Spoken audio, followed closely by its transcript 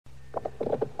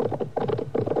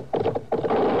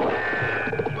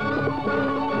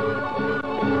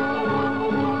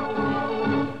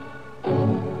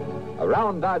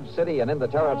Dodge City and in the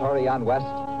territory on west,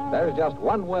 there's just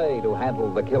one way to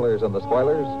handle the killers and the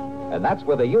spoilers, and that's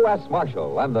with a U.S.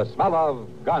 Marshal and the smell of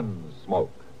Gunsmoke.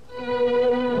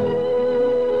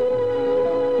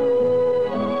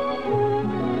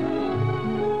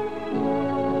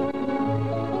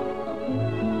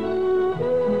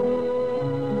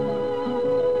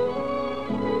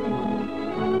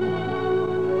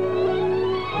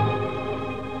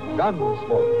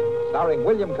 Gunsmoke, starring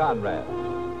William Conrad.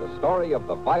 The story of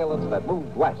the violence that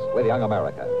moved west with young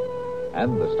America.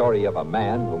 And the story of a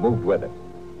man who moved with it.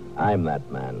 I'm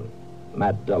that man.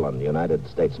 Matt Dillon, United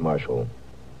States Marshal.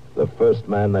 The first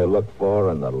man they look for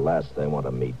and the last they want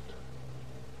to meet.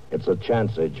 It's a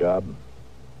chancy job,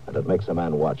 and it makes a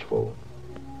man watchful.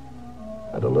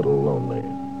 And a little lonely.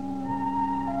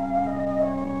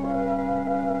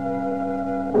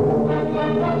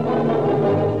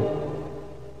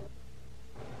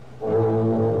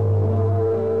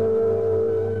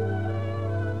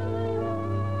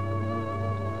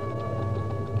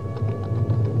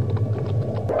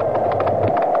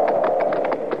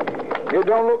 It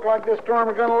don't look like this storm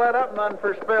is going to let up none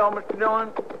for a spell, Mr.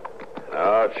 Dillon.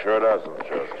 No, it sure doesn't,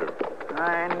 Chester.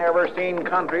 I ain't never seen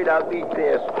country that beat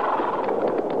this.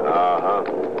 Uh-huh.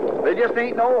 There just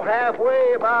ain't no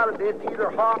halfway about it. It's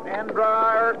either hot and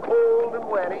dry or cold and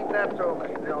wet. Ain't that so,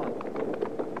 Mr. Dillon?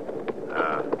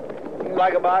 Seems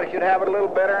like a body should have it a little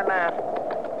better than that.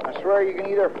 I swear you can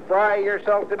either fry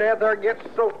yourself to death or get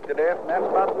soaked to death, and that's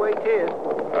about the way it is.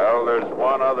 Well, there's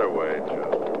one other way,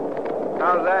 Chester.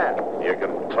 How's that? You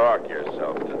can talk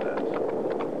yourself to death.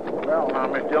 Well, now,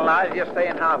 Mr. Dillon, I was just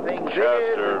saying how things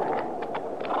Chester. is.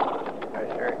 Yes,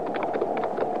 sir.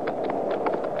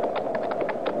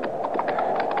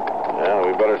 Well,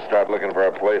 we better start looking for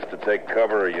a place to take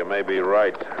cover, or you may be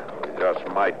right. We just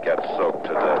might get soaked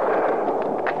to death.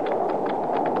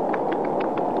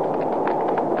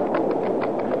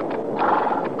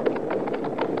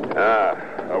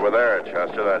 Over there,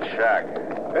 Chester, that shack.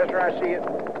 Yes, sir, I see it.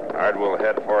 All right, we'll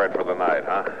head for it for the night,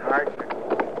 huh? All right, sir.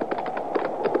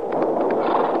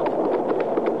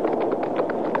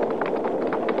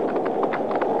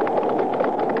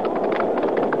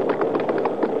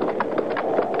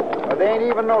 Well, there ain't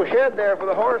even no shed there for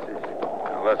the horses.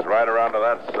 Now, let's ride around to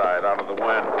that side, out of the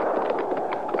wind.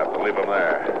 Have to leave them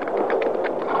there.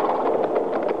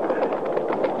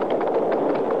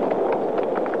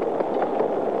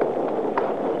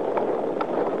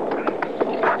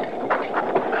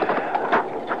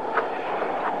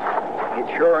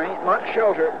 Sure ain't much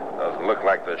shelter. Doesn't look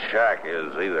like the shack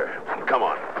is either. Come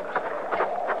on.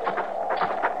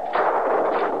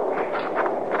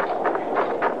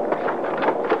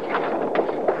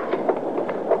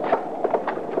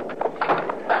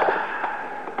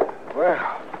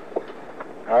 Well,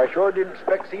 I sure didn't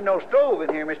expect to see no stove in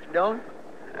here, Mr. Dillon.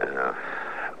 Yeah.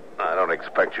 I don't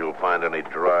expect you'll find any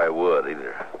dry wood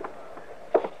either.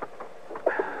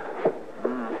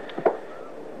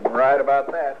 Right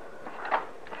about that.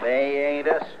 They ain't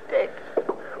a stick.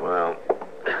 Well,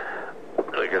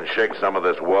 we can shake some of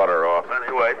this water off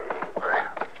anyway.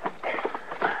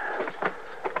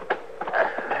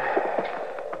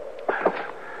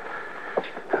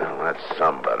 Well, that's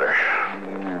some better.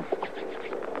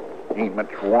 Ain't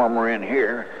much warmer in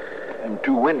here. Them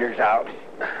two windows out.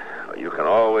 You can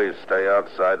always stay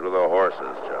outside with the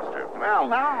horses, Chester. Well,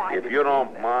 now If you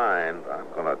don't mind, I'm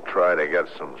going to try to get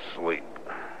some sleep.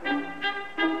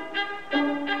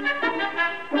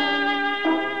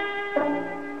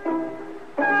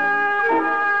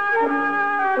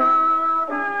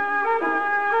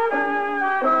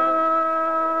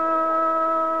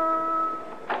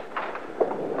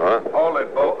 Hold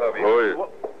it, both of you. Oh,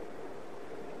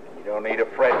 You don't need to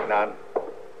fret none.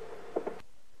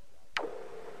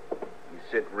 You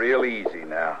sit real easy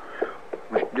now.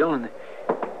 Mr. Dillon,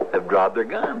 they've drawn their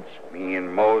guns. Me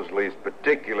and Mosley's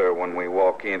particular when we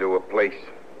walk into a place.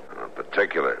 Not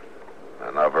particular.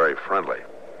 They're not very friendly.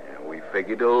 Yeah, we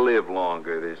figure to live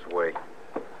longer this way.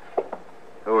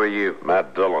 Who are you?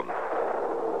 Matt Dillon.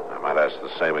 I might ask the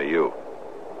same of you.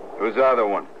 Who's the other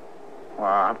one?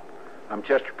 Well, I'm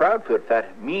Chester Proudfoot, if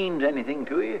that means anything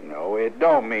to you. No, it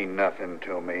don't mean nothing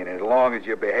to me, and as long as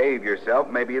you behave yourself,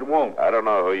 maybe it won't. I don't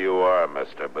know who you are,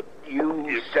 mister, but...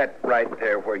 You sit right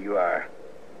there where you are.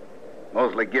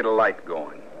 Mosley, get a light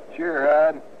going. Sure,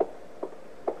 Hud.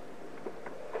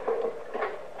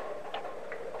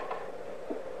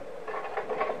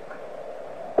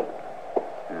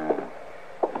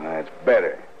 That's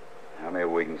better. Now maybe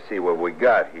we can see what we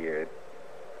got here.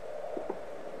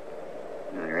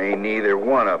 There ain't neither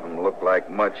one of them look like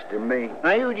much to me.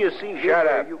 Now, you just see... Shut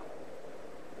up.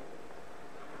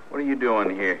 What are you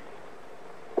doing here?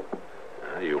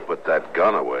 put that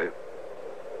gun away,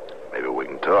 maybe we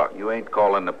can talk. You ain't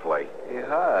calling the play. Hey,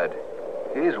 Hud,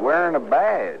 he's wearing a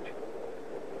badge.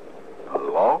 A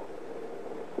law?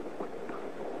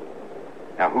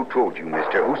 Now, who told you,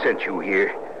 mister? Who sent you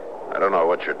here? I don't know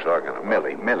what you're talking about.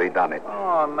 Millie done it.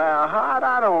 Oh, now, Hod,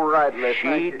 I don't rightly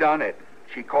She done it.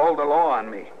 She called the law on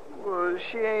me. Well,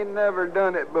 she ain't never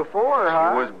done it before,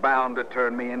 Hod. She was bound to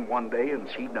turn me in one day, and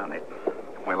she done it.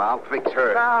 Well, I'll fix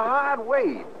her. Now, Hod,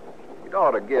 wait. You'd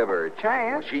ought to give her a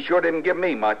chance. She sure didn't give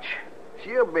me much.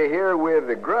 She'll be here with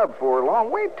the grub for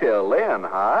long. Wait till then,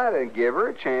 Hod, and give her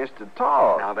a chance to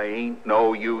talk. Now, there ain't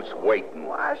no use waiting.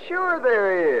 Why, sure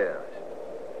there is.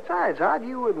 Besides, Hod,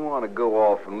 you wouldn't want to go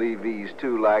off and leave these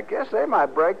two like this. They might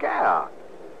break out.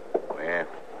 Well,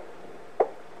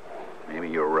 maybe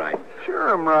you're right.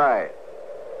 Sure I'm right.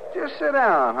 Just sit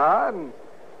down, Hod, and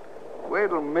wait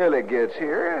till Millie gets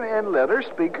here and let her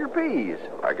speak her piece.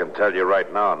 I can tell you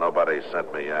right now, nobody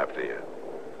sent me after you.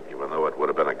 Even though it would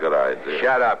have been a good idea.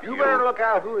 Shut up, You better look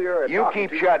out who you're You talking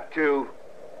keep to. shut, too.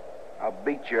 I'll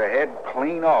beat your head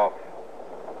clean off.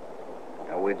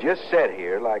 Now, we just sit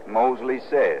here like Mosley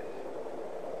says.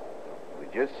 We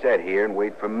just sit here and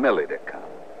wait for Millie to come.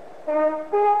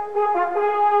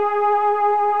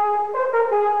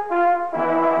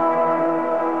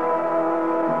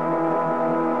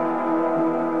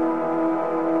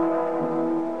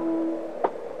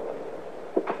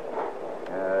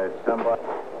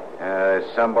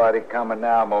 Somebody coming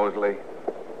now, Mosley.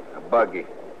 A buggy.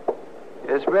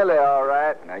 It's Millie, all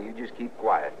right. Now, you just keep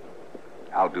quiet.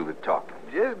 I'll do the talking.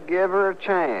 Just give her a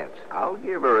chance. I'll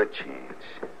give her a chance.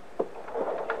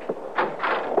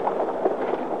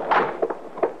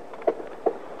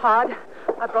 Hod,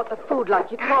 I brought the food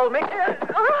like you told me.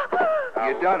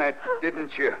 You done it,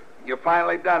 didn't you? You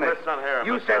finally done it. Listen here,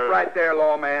 You Mr. sit right there,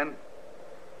 lawman.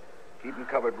 Keep him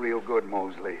covered real good,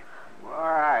 Mosley. All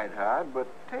right, Hod, but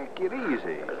take it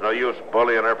easy. There's no use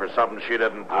bullying her for something she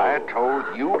didn't do. I told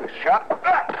you to shut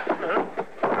up.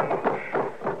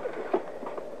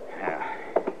 Yeah.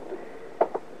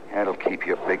 That'll keep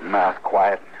your big mouth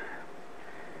quiet.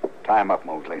 Tie 'em up,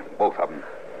 Mosley. Both of them.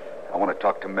 I want to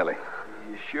talk to Millie.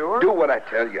 You sure? Do what I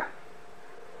tell you.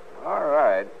 All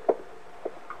right.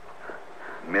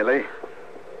 Millie,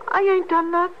 I ain't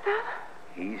done nothing.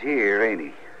 he's here, ain't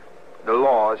he? The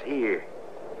law's here.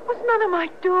 It was none of my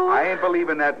doing. I ain't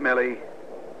believing that, Millie.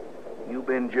 You've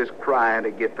been just crying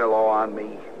to get the law on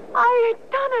me. I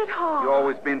ain't done it, Hod. You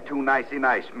always been too nicey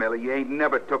nice, Millie. You ain't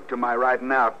never took to my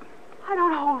riding out. I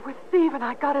don't hold with thieving,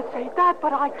 I gotta say that,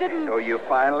 but I didn't. So you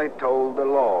finally told the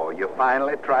law. You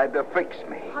finally tried to fix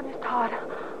me. Honest, Hod,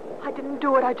 I didn't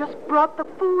do it. I just brought the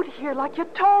food here like you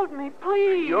told me,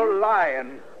 please. You're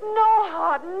lying. No,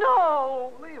 Hod,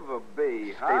 no. Leave her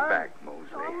be, Stay Hod. back, Mosley.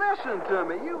 Now, listen to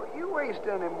me. You waste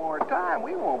any more time,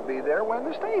 we won't be there when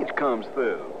the stage comes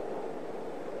through.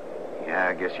 Yeah,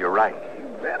 I guess you're right. You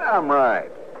bet I'm right.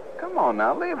 Come on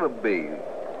now, leave her be.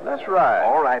 That's right.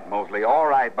 All right, Mosley, all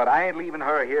right. But I ain't leaving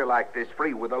her here like this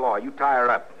free with the law. You tie her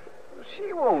up.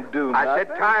 She won't do I nothing.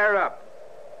 said tie her up.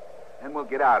 Then we'll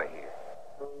get out of here.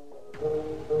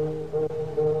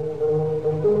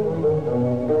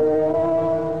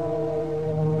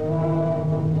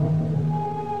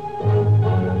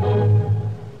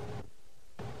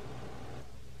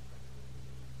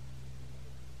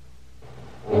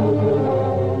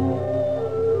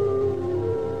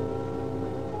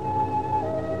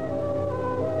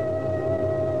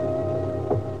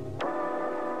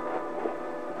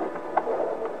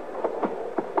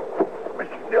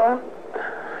 Mr. Dillon,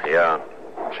 Yeah,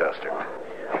 Chester.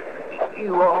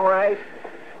 you all right?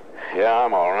 Yeah,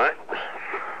 I'm all right.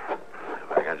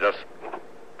 If I can just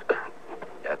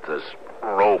get this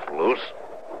rope loose.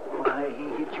 Why,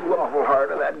 he hit you awful hard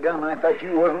with that gun. I thought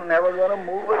you wasn't never going to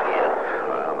move again.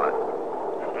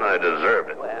 Well, I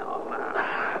deserved it. Well,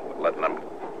 now. Letting them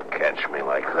catch me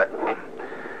like that.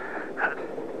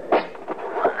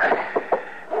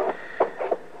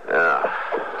 Yeah.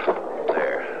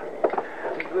 There.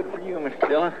 Good for you, Mr.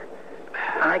 Dillon.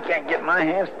 I can't get my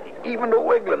hands even to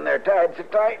wiggling. They're tied so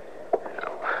tight.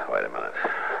 Now, wait a minute.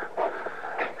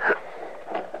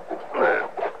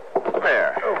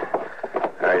 There.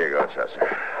 There you go,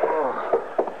 Chester. Oh.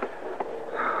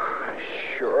 I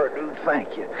sure do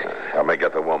thank you. Help me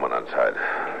get the woman untied.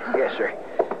 Yes, sir.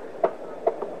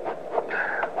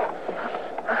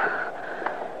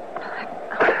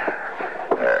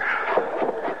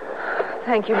 There.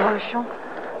 Thank you, Marshal.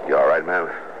 You all right, ma'am?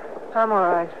 I'm all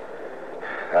right.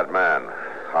 That man,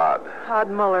 Hod, Hod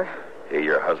Muller. he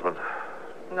your husband?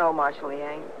 No, Marshal, he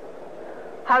ain't.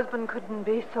 Husband couldn't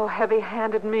be so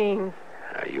heavy-handed mean.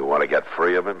 You want to get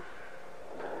free of him?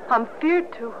 I'm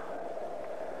feared to.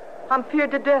 I'm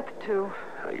feared to death, too.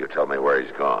 You tell me where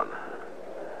he's gone.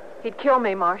 He'd kill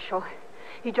me, Marshal.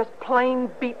 He just plain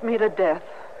beat me to death.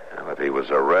 And if he was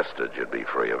arrested, you'd be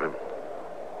free of him.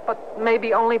 But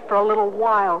maybe only for a little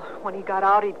while. When he got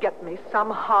out, he'd get me.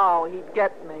 Somehow, he'd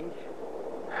get me.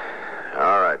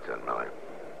 All right, then, Millie.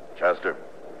 Chester,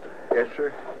 Yes,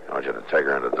 sir. I want you to take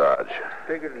her into Dodge.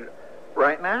 Figured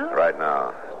right now? Right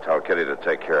now. Tell Kitty to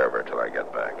take care of her till I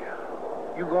get back.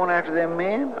 You going after them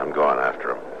men? I'm going after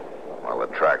them while the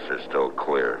tracks are still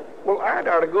clear. Well, I'd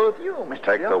ought to go with you, Mr.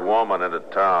 Take the Dillon. woman into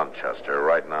town, Chester,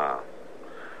 right now.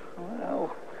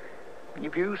 Well,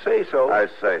 if you say so. I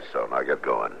say so. Now get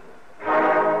going.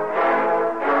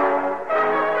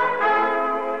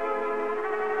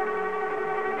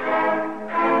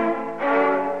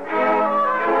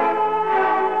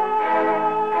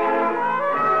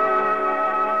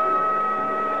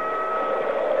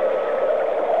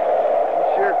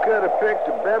 Sure could have picked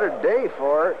a better day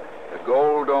for it. The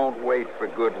gold don't wait for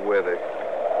good weather.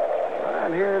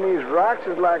 Lying here in these rocks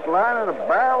is like lying in a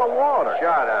barrel of water.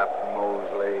 Shut up,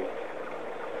 Mosley.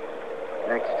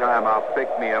 Next time I'll pick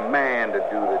me a man to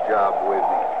do the job with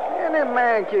me. Any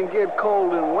man can get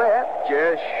cold and wet.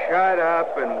 Just shut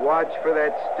up and watch for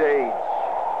that stage.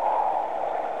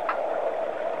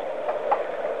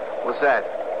 What's that?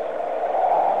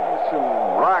 Some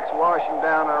rocks washing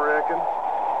down, I reckon.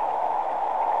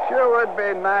 Sure would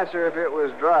be nicer if it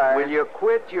was dry. Will you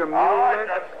quit your All right, muling?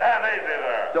 just stand easy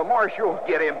there. The marshal,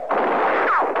 get him.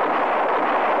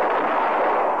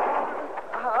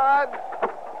 Hard.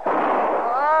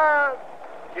 Hard.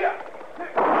 Yeah.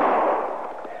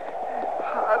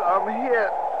 Hard, I'm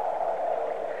hit.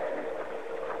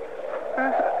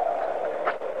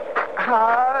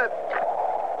 Hard.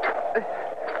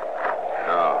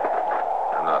 No,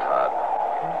 I'm not hot.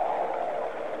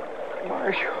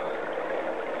 Marshal.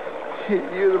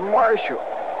 You're the marshal.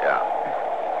 Yeah,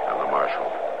 I'm the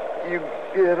marshal. You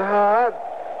get hot?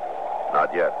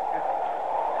 Not yet.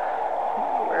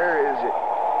 Where is it?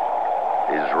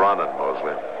 He's running,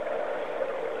 Mosley.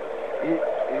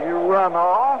 You run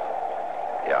off?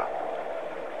 Yeah.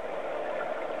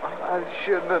 I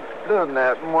shouldn't have done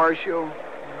that, Marshal. You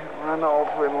run off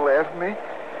and left me.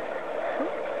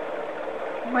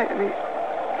 Man, he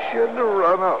shouldn't have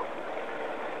run off.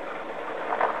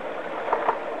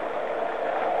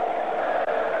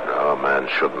 No, a man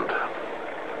shouldn't.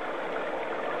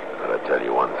 But I tell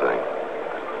you one thing.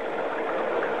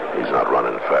 He's not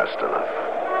running fast enough.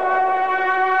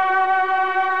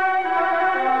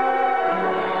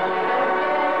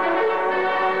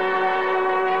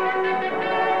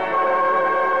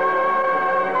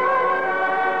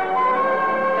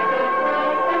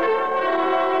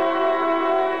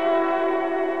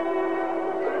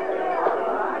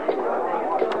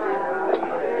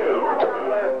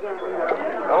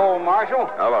 Hello, Marshal.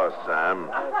 Hello, Sam.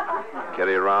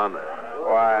 Kitty around?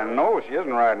 Why, no, she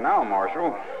isn't right now,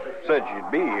 Marshal. Said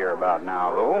she'd be here about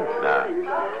now, though.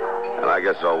 Nah. And I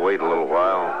guess I'll wait a little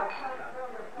while.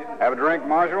 Have a drink,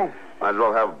 Marshal? Might as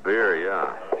well have a beer,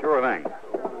 yeah. Sure thing.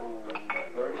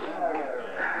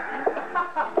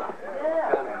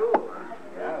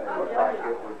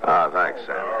 Thanks,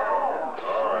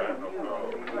 Sam.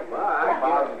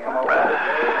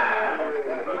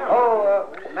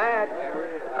 Matt.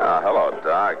 Hello,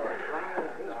 Doc.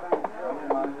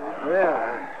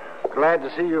 Yeah. Glad to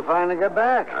see you finally got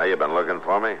back. You been looking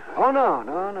for me? Oh, no,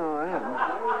 I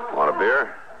haven't. Want a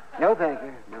beer? No, thank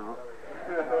you. No.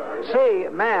 Say,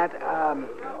 Matt,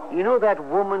 you know that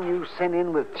woman you sent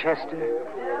in with Chester?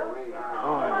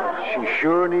 Oh, she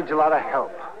sure needs a lot of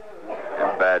help.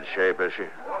 In bad shape, is she?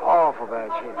 Awful bad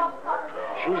shape.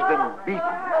 She's been beaten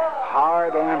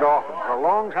hard and often for a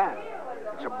long time.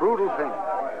 It's a brutal thing.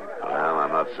 Well,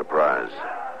 I'm not surprised.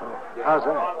 How's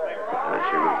that?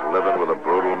 She was living with a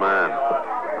brutal man.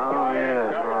 Oh,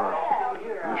 yes.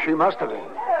 Well, she must have been.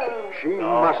 She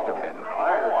must have been.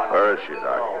 Where is she,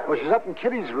 Doc? Well, she's up in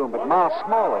Kitty's room at Ma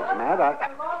Smalley's, Matt.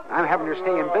 I'm having her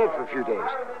stay in bed for a few days.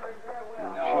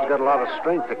 She's got a lot of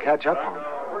strength to catch up on.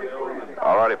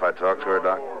 All right if I talk to her,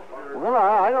 Doc? Well,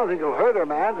 I don't think it'll hurt her,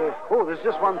 Matt. There's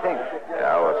just one thing.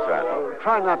 Yeah, what's that?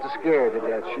 Try not to scare her to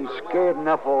death. She's scared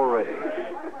enough already.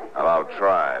 Well, I'll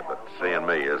try, but seeing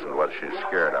me isn't what she's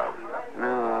scared of.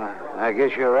 No, I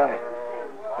guess you're right.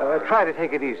 Try to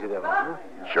take it easy, though. Huh?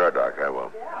 Sure, Doc, I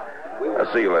will.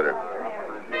 I'll see you later.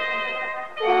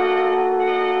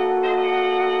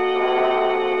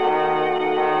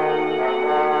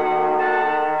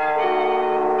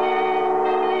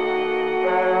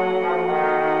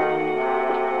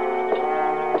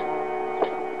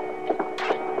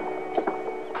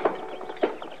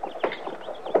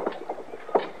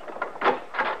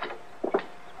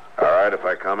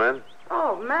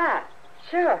 Oh, Matt.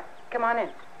 Sure. Come on in.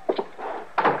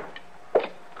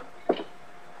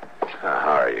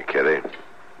 How are you, Kitty?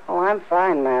 Oh, I'm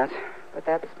fine, Matt. But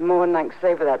that's more than I can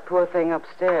say for that poor thing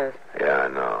upstairs. Yeah, I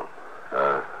know.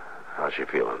 How's she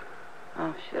feeling?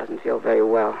 Oh, she doesn't feel very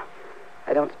well.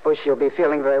 I don't suppose she'll be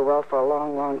feeling very well for a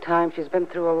long, long time. She's been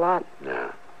through a lot.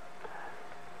 Yeah.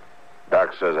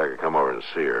 Doc says I could come over and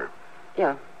see her.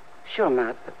 Yeah, sure,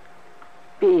 Matt, but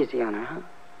be easy on her, huh?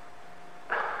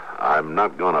 I'm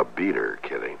not going to beat her,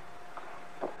 Kitty.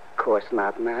 Of course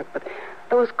not, Matt, but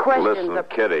those questions... Listen,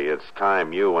 Kitty, it's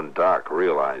time you and Doc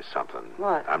realize something.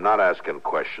 What? I'm not asking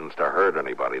questions to hurt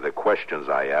anybody. The questions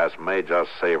I ask may just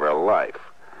save her life.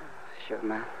 Sure,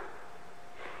 Matt.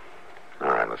 All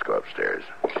right, let's go upstairs.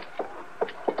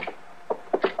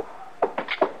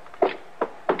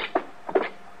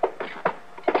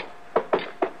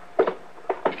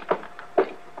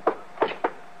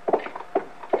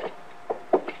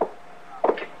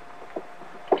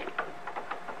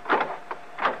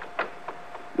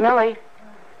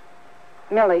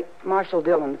 Millie, Marshal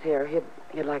Dillon's here.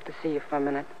 He'd like to see you for a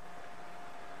minute.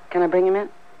 Can I bring him in?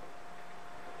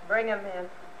 Bring him in.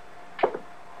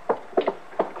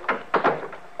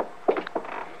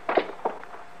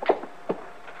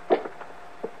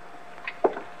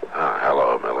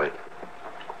 Hello, Millie.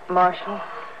 Marshal?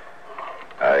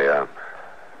 I'd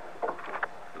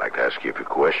like to ask you a few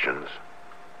questions.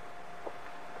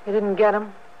 You didn't get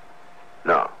him?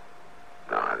 No,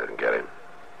 I didn't get him.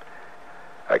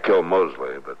 I killed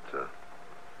Mosley, but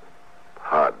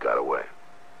Hard got away.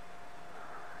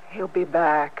 He'll be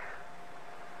back.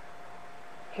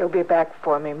 He'll be back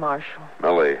for me, Marshal.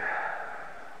 Millie,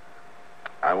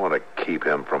 I want to keep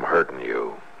him from hurting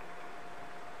you.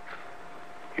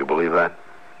 You believe that?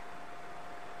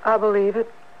 I believe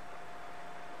it.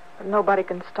 But nobody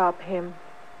can stop him.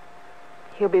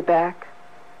 He'll be back.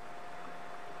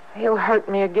 He'll hurt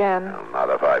me again. Well, not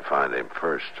if I find him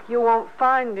first. You won't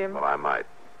find him. Well, I might.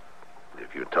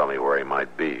 If you tell me where he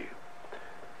might be.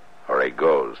 Or he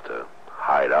goes to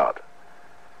hide out.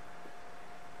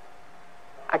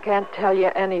 I can't tell you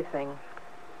anything.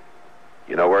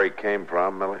 You know where he came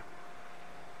from, Millie?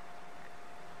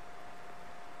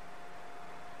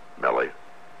 Millie.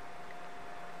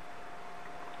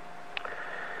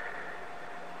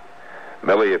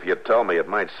 Millie, if you tell me, it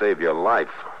might save your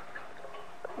life.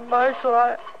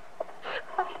 Marshal,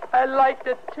 I'd like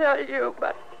to tell you,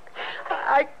 but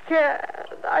I can't.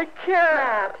 I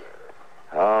can't.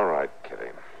 All right,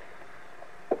 Kitty.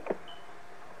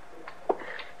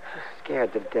 She's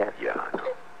scared to death. Yeah,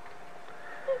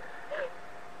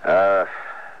 I know.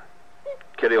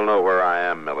 Kitty will know where I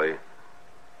am, Millie,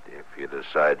 if you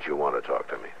decide you want to talk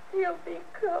to me. He'll be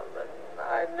coming.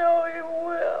 I know he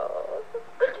will.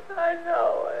 I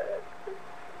know it.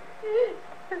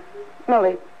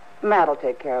 Millie, Matt'll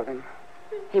take care of him.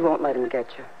 He won't let him get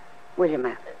you. Will you,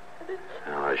 Matt?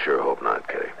 Well, I sure hope not,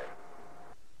 Kitty.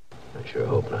 I sure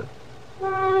hope not.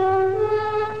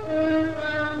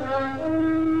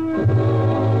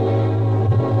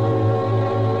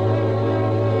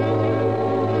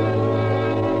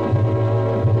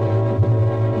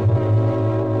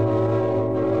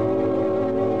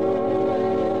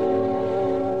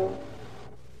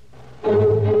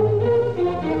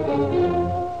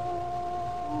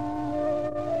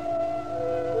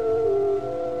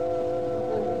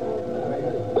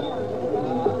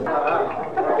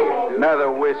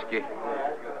 Another whiskey.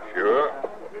 Sure.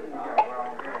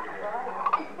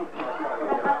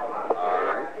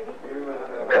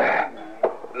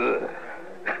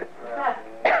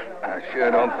 I sure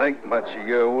don't think much of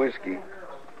your whiskey.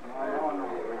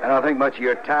 I don't think much of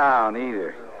your town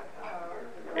either.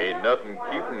 Ain't nothing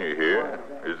keeping you here,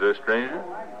 is there, stranger?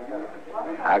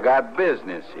 I got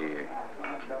business here.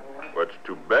 What's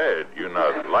too bad, you're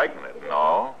not liking it and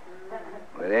all.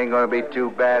 It ain't gonna be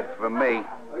too bad for me.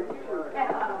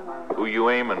 Who you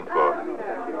aiming for?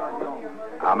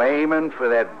 I'm aiming for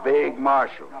that big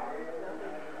marshal.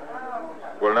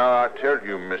 Well, now, I tell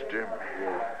you, mister,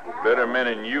 better men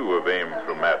than you have aimed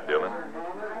for Matt Dillon.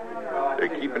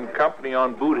 They're keeping company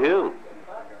on Boot Hill.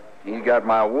 He's got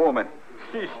my woman.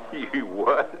 You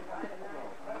what?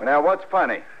 Now, what's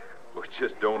funny? Well, it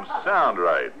just don't sound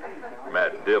right.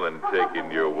 Matt Dillon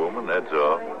taking your woman, that's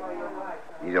all.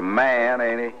 He's a man,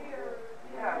 ain't he?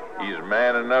 He's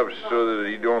man enough so that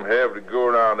he don't have to go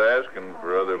around asking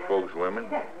for other folks' women.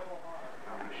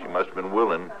 She must have been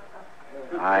willing.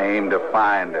 I aim to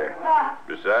find her.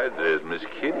 Besides, there's Miss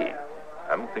Kitty.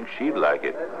 I don't think she'd like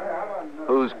it.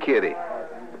 Who's Kitty?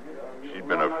 She's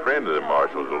been a friend of the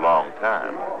Marshal's a long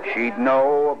time. She'd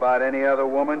know about any other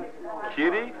woman?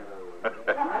 Kitty?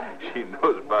 She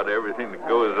knows about everything that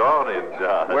goes on in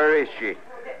town. Where is she?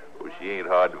 Well, she ain't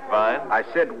hard to find. I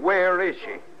said, where is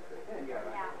she?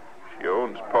 She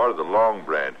owns part of the Long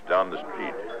Branch down the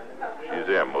street. She's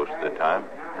there most of the time.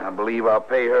 I believe I'll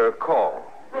pay her a call.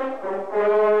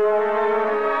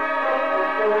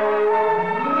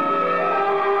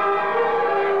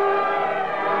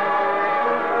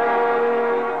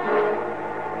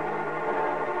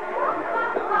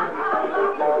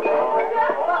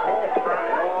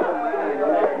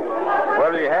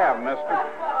 What do you have, mister?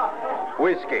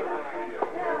 Whiskey.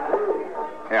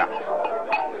 Yeah.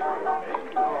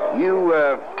 You,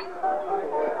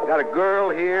 got a girl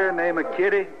here named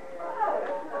Kitty?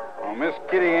 Well, Miss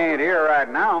Kitty ain't here right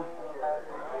now.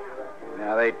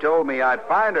 Now, they told me I'd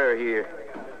find her here.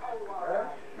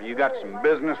 You got some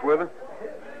business with her?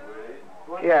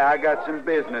 Yeah, I got some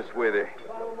business with her.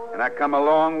 And I come a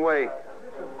long way.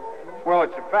 Well,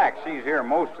 it's a fact. She's here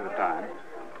most of the time.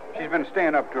 She's been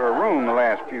staying up to her room the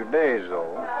last few days,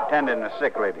 though, tending a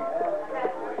sick lady.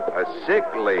 A sick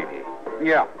lady?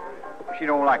 Yeah. She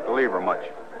don't like to leave her much.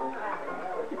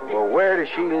 Well, where does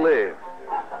she live?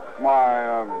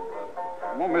 Why,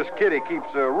 well, Miss Kitty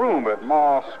keeps a room at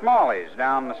Ma Smalley's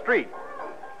down the street.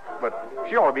 But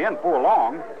she ought to be in before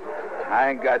long. I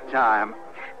ain't got time.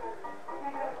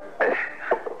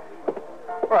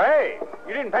 Well, hey,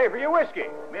 you didn't pay for your whiskey.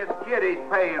 Miss Kitty's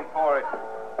paying for it.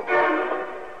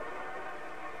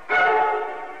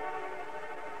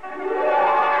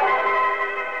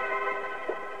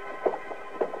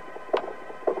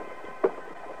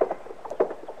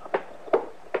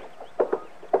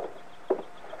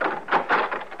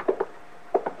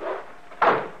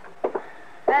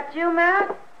 That you,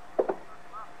 Matt?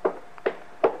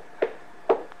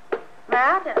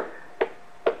 Matt?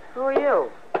 Who are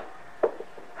you?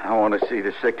 I want to see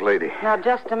the sick lady. Now,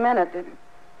 just a minute.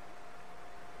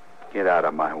 Get out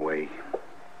of my way.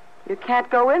 You can't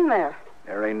go in there.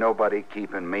 There ain't nobody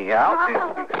keeping me out.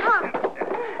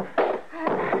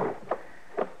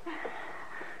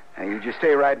 Now, you just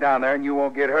stay right down there and you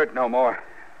won't get hurt no more.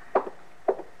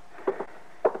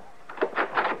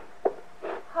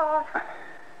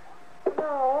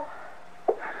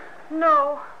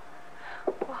 No.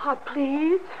 Oh,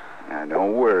 please. Now,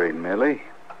 don't worry, Millie.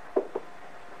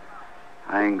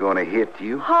 I ain't gonna hit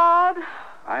you. Hard.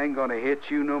 I ain't gonna hit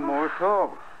you no more at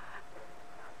all.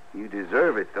 You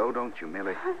deserve it, though, don't you,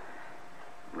 Millie?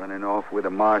 Running off with a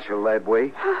marshal that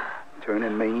way,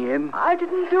 turning me in. I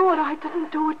didn't do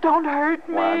it. Don't hurt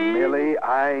me. Why, Millie,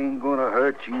 I ain't gonna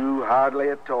hurt you hardly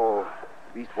at all.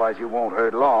 Leastwise, you won't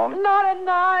hurt long. Not a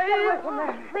knife.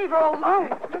 Leave her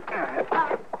alone.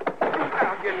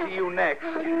 I'll get to you next.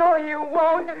 No, you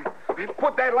won't.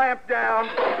 Put that lamp down.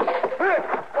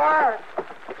 Fire!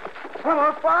 I'm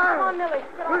on fire! Come on, Millie.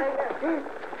 Get out of here.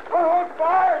 I'm on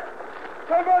fire!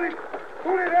 Somebody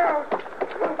put it out!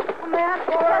 Matt,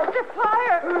 Chester,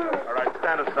 fire! All right,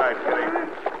 stand aside, Kitty.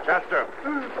 Chester,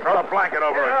 throw a blanket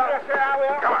over it. Yes, sir, I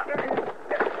will. Come on.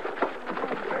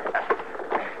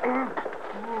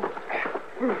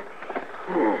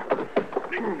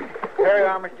 Here you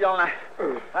are, Mr. Dillon.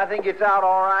 I think it's out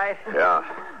all right. Yeah.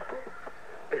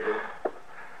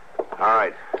 All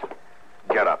right.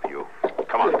 Get up, you.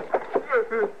 Come on.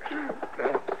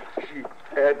 She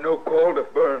had no call to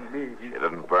burn me. She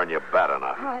didn't burn you bad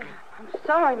enough. I'm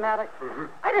sorry, Matt.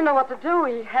 I didn't know what to do.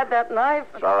 He had that knife.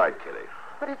 It's all right, Kitty.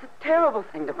 But it's a terrible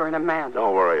thing to burn a man.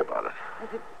 Don't worry about it.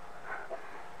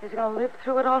 Is he going to live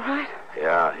through it all right?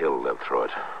 Yeah, he'll live through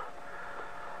it.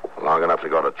 Long enough to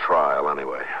go to trial,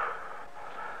 anyway.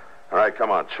 All right,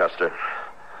 come on, Chester.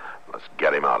 Let's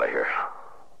get him out of here.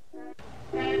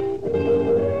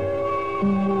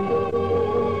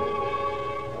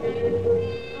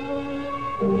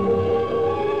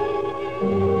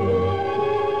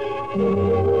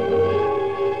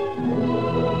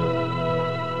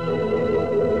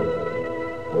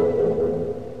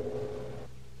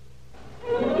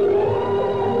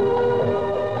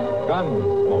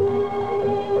 Gunsmoke.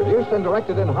 Produced and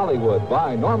directed in Hollywood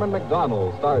by Norman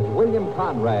Macdonald, stars William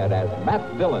Conrad as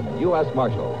Matt Dillon, U.S.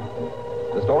 Marshal.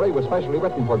 The story was specially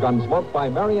written for Gunsmoke by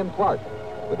Marion Clark,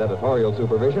 with editorial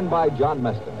supervision by John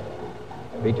Meston.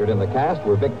 Featured in the cast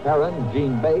were Vic Perrin,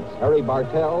 Gene Bates, Harry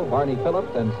Bartell, Barney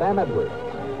Phillips, and Sam Edwards.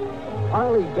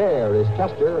 Harley Bear is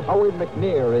Chester, Howard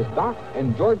McNear is Doc,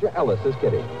 and Georgia Ellis is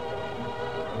Kitty.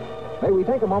 May we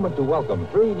take a moment to welcome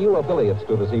 3 new affiliates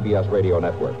to the CBS radio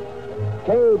network.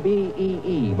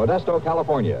 KBEE, Modesto,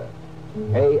 California.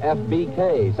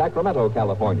 AFBK, Sacramento,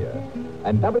 California.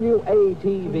 And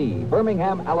WATV,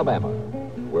 Birmingham, Alabama.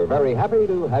 We're very happy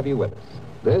to have you with us.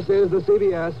 This is the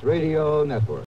CBS Radio Network.